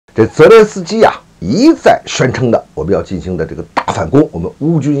这泽连斯基啊一再宣称的我们要进行的这个大反攻，我们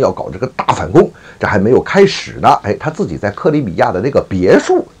乌军要搞这个大反攻，这还没有开始呢。他自己在克里米亚的那个别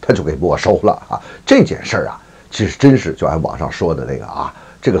墅他就给没收了啊。这件事啊，其实真是就按网上说的那个啊，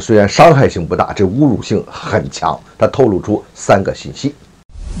这个虽然伤害性不大，这侮辱性很强。他透露出3个信息。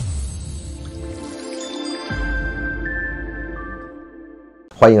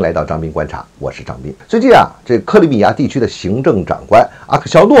欢迎来到张斌观察，我是张斌。最近啊，这克里米亚地区的行政长官阿克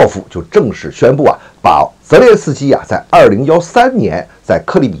肖诺夫就正式宣布啊，把泽连斯基啊在2013年在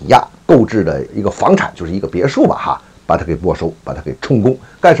克里米亚购置的一个房产，就是一个别墅吧哈，把它给没收，把它给充公。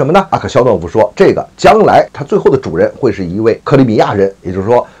干什么呢？阿克肖诺夫说，这个将来他最后的主人会是一位克里米亚人，也就是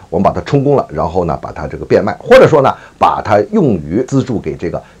说，我们把它充公了，然后呢，把它这个变卖，或者说呢，把它用于资助给这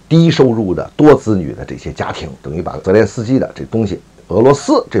个低收入的多子女的这些家庭，等于把泽连斯基的这东西。俄罗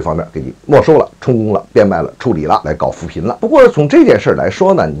斯这方面给你没收了、充公了、变卖了、处理了，来搞扶贫了。不过从这件事来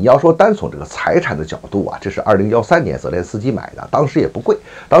说呢，你要说单从这个财产的角度啊，这是2013年泽连斯基买的，当时也不贵，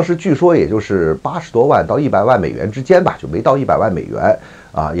当时据说也就是80多万到100万美元之间吧，就没到100万美元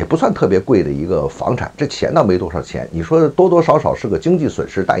啊，也不算特别贵的一个房产。这钱倒没多少钱，你说多多少少是个经济损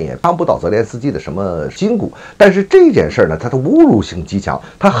失，但也帮不到泽连斯基的什么筋骨。但是这件事呢，它的侮辱性极强，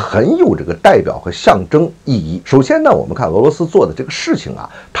它很有这个代表和象征意义。首先呢，我们看俄罗斯做的这个事情啊，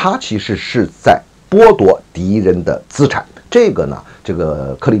它其实是在剥夺敌人的资产。这个呢，这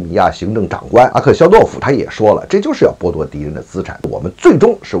个克里米亚行政长官阿克肖诺夫他也说了，这就是要剥夺敌人的资产。我们最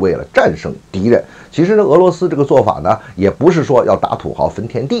终是为了战胜敌人。其实呢，俄罗斯这个做法呢，也不是说要打土豪分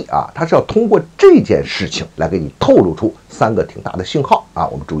田地啊，他是要通过这件事情来给你透露出3个挺大的信号啊。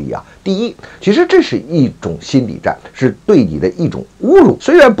我们注意啊，第一，其实这是一种心理战，是对你的一种侮辱。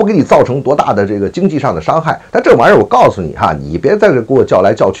虽然不给你造成多大的这个经济上的伤害，但这玩意儿我告诉你哈，你别在这给我叫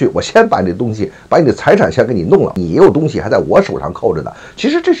来叫去，我先把你的东西，把你的财产先给你弄了，你也有东西还在我手上扣着呢。其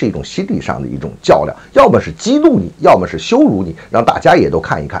实这是一种心理上的一种较量，要么是激怒你，要么是羞辱你，让大家也都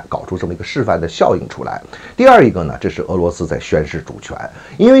看一看，搞出这么一个示范的效应出来。第二一个呢，这是俄罗斯在宣示主权，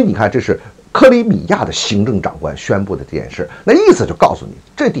因为你看这是克里米亚的行政长官宣布的这件事，那意思就告诉你，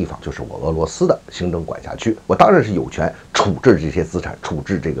这地方就是我俄罗斯的行政管辖区，我当然是有权处置这些资产，处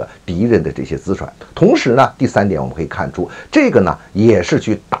置这个敌人的这些资产。同时呢，第3点我们可以看出，这个呢也是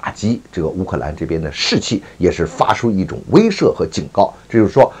去打击这个乌克兰这边的士气，也是发出一种威慑和警告。这就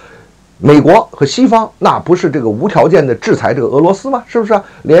是说，美国和西方那不是这个无条件的制裁这个俄罗斯吗？是不是啊？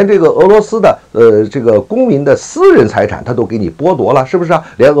连这个俄罗斯的这个公民的私人财产他都给你剥夺了，是不是啊？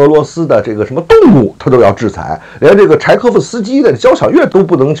连俄罗斯的这个什么动物他都要制裁，连这个柴可夫斯基的交响乐都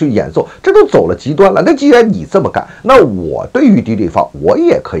不能去演奏，这都走了极端了。那既然你这么干，那我对于敌对方我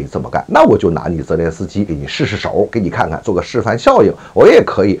也可以这么干，那我就拿你泽连斯基给你试试手，给你看看，做个示范效应。我也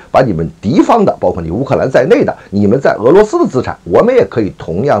可以把你们敌方的，包括你乌克兰在内的，你们在俄罗斯的资产，我们也可以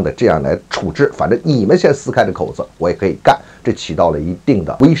同样的这样来处置，反正你们先撕开这口子，我也可以干，这起到了一定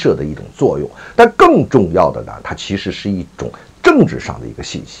的威慑的一种作用。但更重要的呢，它其实是一种政治上的一个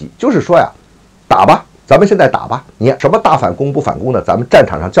信息，就是说呀，打吧，咱们现在打吧，你什么大反攻不反攻的，咱们战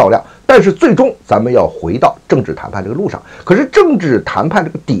场上较量，但是最终咱们要回到政治谈判这个路上。可是政治谈判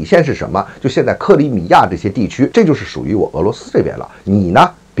这个底线是什么？就现在克里米亚这些地区，这就是属于我俄罗斯这边了。你呢？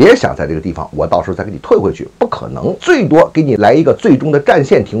别想在这个地方，我到时候再给你退回去，不可能。最多给你来一个最终的战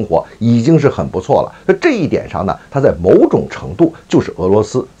线停火，已经是很不错了。那这一点上呢，它在某种程度就是俄罗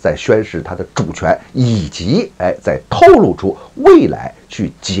斯在宣示它的主权，以及在透露出未来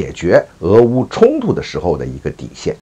去解决俄乌冲突的时候的一个底线。